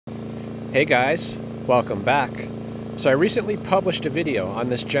Hey guys, welcome back. So I recently published a video on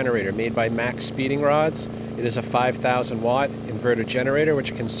this generator made by MAXPEEDINGRODS. It is a 5,000 watt inverter generator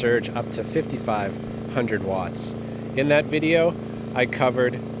which can surge up to 5,500 watts. In that video, I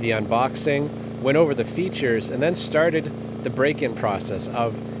covered the unboxing, went over the features, and then started the break-in process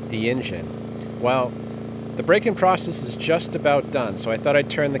of the engine. Well, the break-in process is just about done, so I thought I'd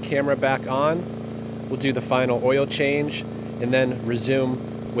turn the camera back on. We'll do the final oil change and then resume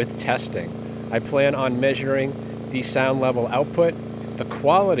with testing. I plan on measuring the sound level output, the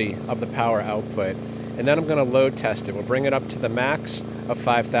quality of the power output, and then I'm going to load test it. We'll bring it up to the max of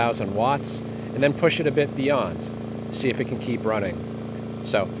 5,000 watts and then push it a bit beyond, see if it can keep running.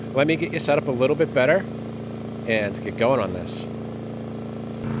 So let me get you set up a little bit better and get going on this.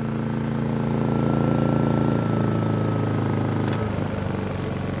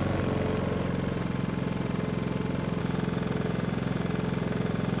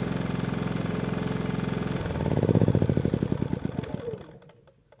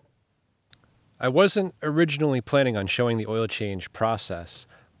 I wasn't originally planning on showing the oil change process,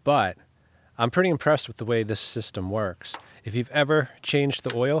 but I'm pretty impressed with the way this system works. If you've ever changed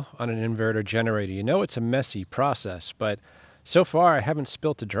the oil on an inverter generator, you know it's a messy process, but so far I haven't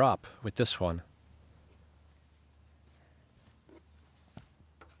spilt a drop with this one.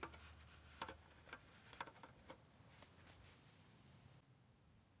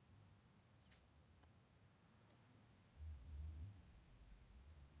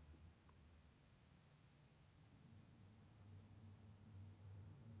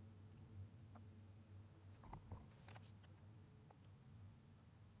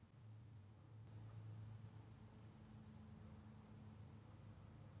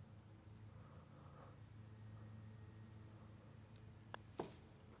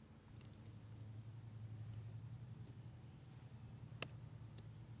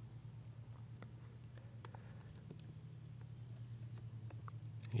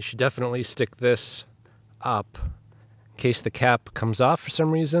 You should definitely stick this up in case the cap comes off for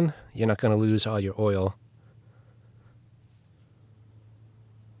some reason. You're not going to lose all your oil.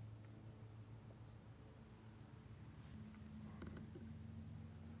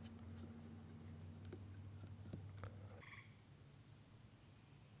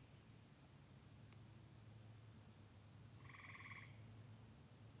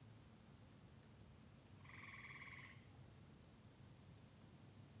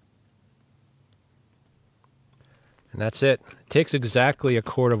 And that's it. It takes exactly a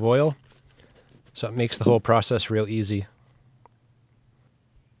quart of oil, so it makes the whole process real easy.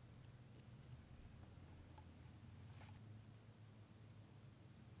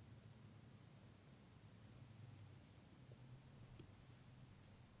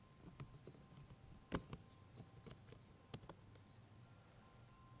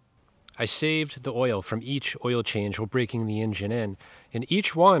 I saved the oil from each oil change while breaking the engine in, and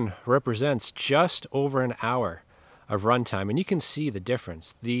each one represents just over an hour of runtime, and you can see the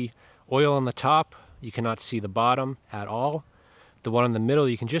difference. The oil on the top, you cannot see the bottom at all. The one in the middle,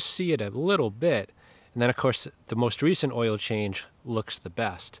 you can just see it a little bit, and then of course the most recent oil change looks the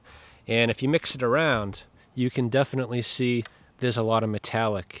best. And if you mix it around, you can definitely see there's a lot of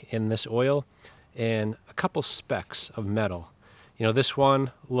metallic in this oil and a couple specks of metal. You know, this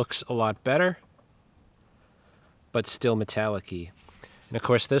one looks a lot better, but still metallic-y. And of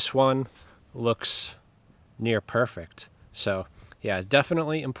course this one looks near perfect. So yeah, it's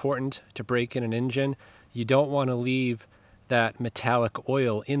definitely important to break in an engine. You don't want to leave that metallic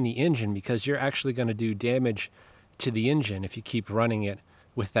oil in the engine because you're actually going to do damage to the engine if you keep running it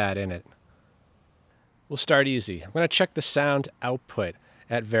with that in it. We'll start easy. I'm going to check the sound output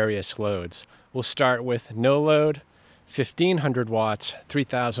at various loads. We'll start with no load, 1,500 watts,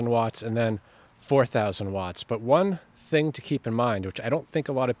 3,000 watts, and then 4,000 watts. But one thing to keep in mind, which I don't think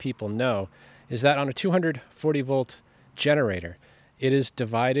a lot of people know, is that on a 240 volt generator, it is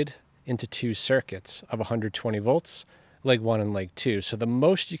divided into two circuits of 120 volts, leg 1 and leg 2. So the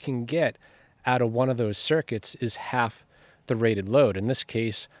most you can get out of one of those circuits is half the rated load, in this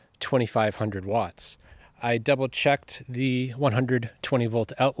case 2,500 watts. I double checked the 120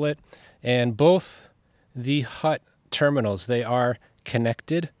 volt outlet, and both the hut terminals, they are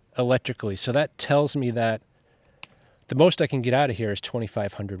connected electrically. So that tells me that the most I can get out of here is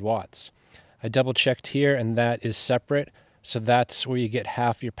 2,500 watts. I double checked here and that is separate. So that's where you get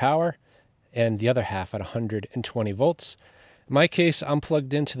half your power and the other half at 120 volts. In my case, I'm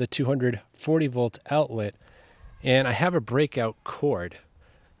plugged into the 240 volt outlet and I have a breakout cord.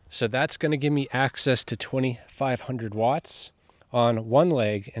 So that's going to give me access to 2,500 watts on one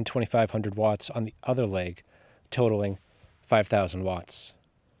leg and 2,500 watts on the other leg, totaling 5,000 watts.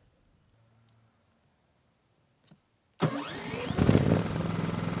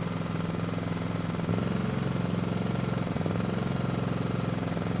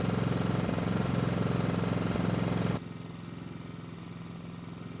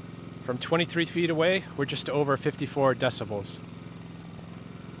 From 23 feet away, we're just over 54 decibels.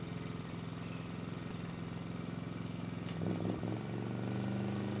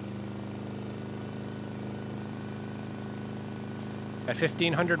 At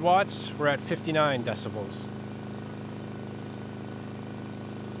 1500 watts, we're at 59 decibels.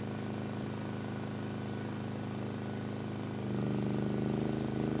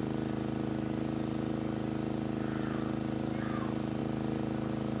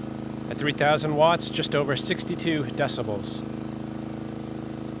 At 3000 watts, just over 62 decibels.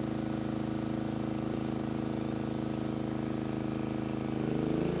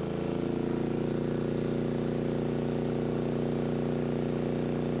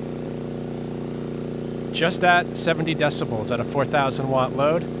 Just at 70 decibels at a 4000 watt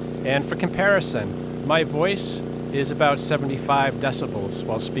load. And for comparison, my voice is about 75 decibels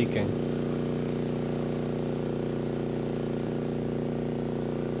while speaking.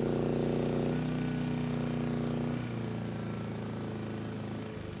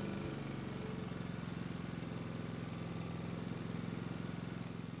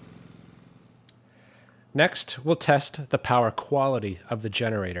 Next, we'll test the power quality of the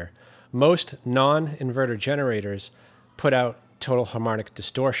generator. Most non-inverter generators put out total harmonic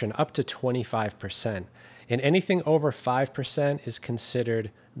distortion up to 25%, and anything over 5% is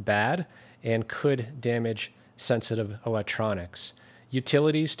considered bad and could damage sensitive electronics.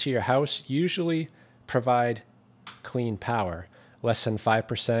 Utilities to your house usually provide clean power, less than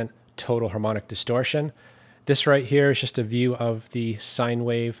 5% total harmonic distortion. This right here is just a view of the sine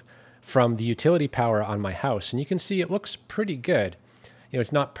wave from the utility power on my house, and you can see it looks pretty good. You know,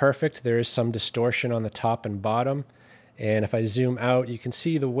 it's not perfect. There is some distortion on the top and bottom. And if I zoom out, you can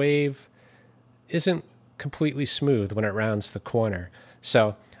see the wave isn't completely smooth when it rounds the corner.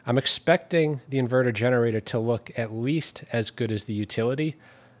 So I'm expecting the inverter generator to look at least as good as the utility.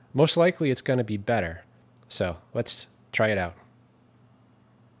 Most likely it's going to be better. So let's try it out.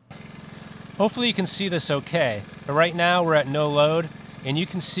 Hopefully you can see this okay. But right now we're at no load, and you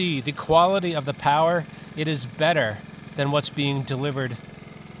can see the quality of the power. It is better than what's being delivered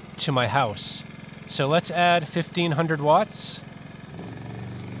to my house. So let's add 1500 watts.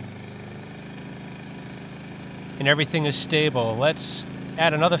 And everything is stable. Let's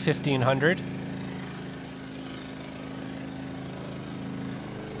add another 1500.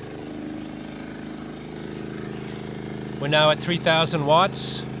 We're now at 3000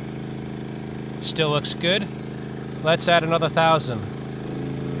 watts. Still looks good. Let's add another 1000.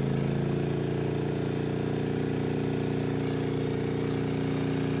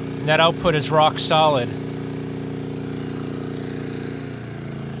 Net output is rock solid.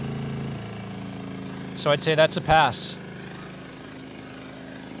 So I'd say that's a pass.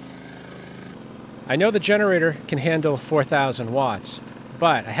 I know the generator can handle 4000 watts,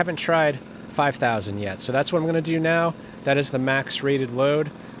 but I haven't tried 5000 yet. So that's what I'm going to do now. That is the max rated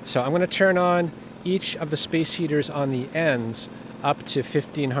load. So I'm going to turn on each of the space heaters on the ends up to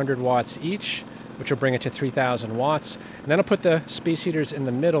 1500 watts each, which will bring it to 3000 watts. And then I'll put the space heaters in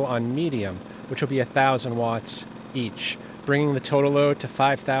the middle on medium, which will be 1000 watts each, bringing the total load to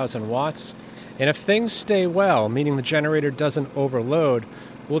 5000 watts. And if things stay well, meaning the generator doesn't overload,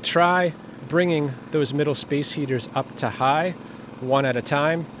 we'll try bringing those middle space heaters up to high, one at a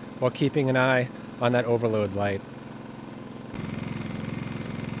time, while keeping an eye on that overload light.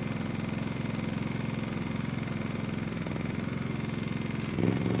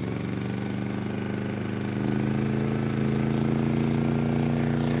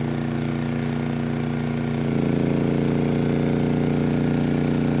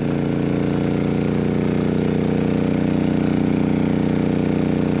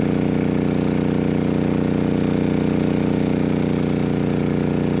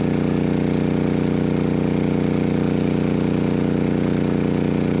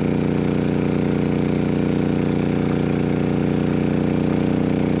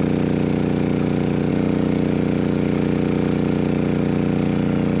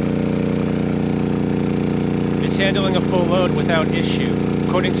 Handling a full load without issue.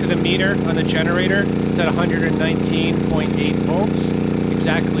 According to the meter on the generator, it's at 119.8 volts,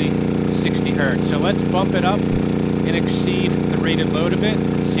 exactly 60 hertz. So let's bump it up and exceed the rated load a bit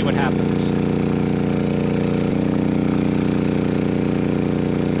and see what happens.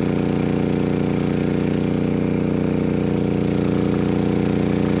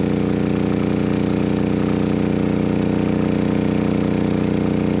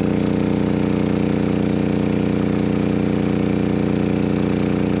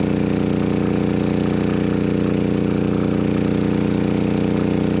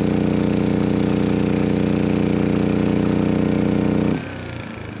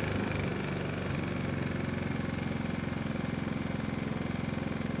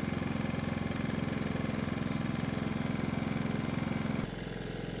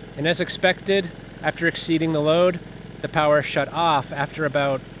 And as expected, after exceeding the load, the power shut off after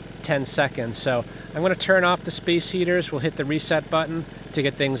about 10 seconds. So I'm going to turn off the space heaters. We'll hit the reset button to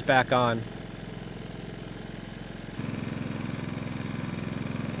get things back on.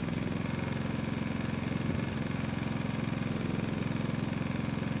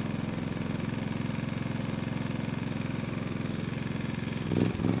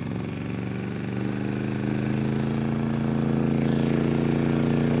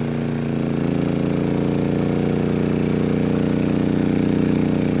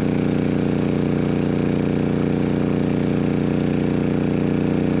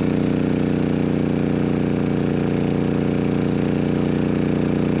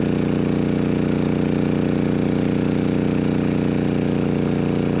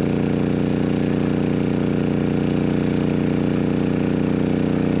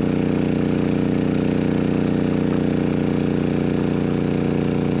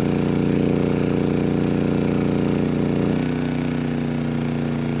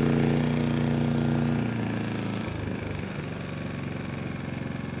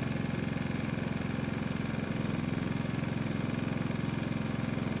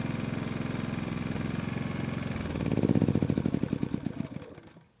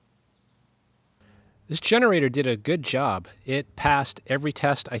 This generator did a good job. It passed every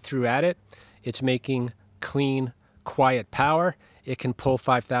test I threw at it. It's making clean, quiet power. It can pull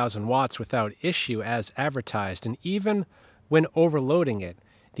 5,000 watts without issue as advertised. And even when overloading it,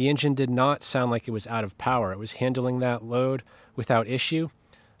 the engine did not sound like it was out of power. It was handling that load without issue.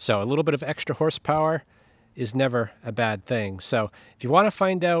 So a little bit of extra horsepower is never a bad thing. So if you want to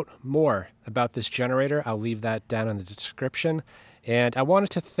find out more about this generator, I'll leave that down in the description. And I wanted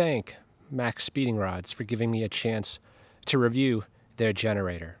to thank MAXPEEDINGRODS for giving me a chance to review their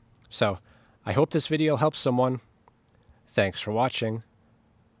generator. So I hope this video helps someone. Thanks for watching.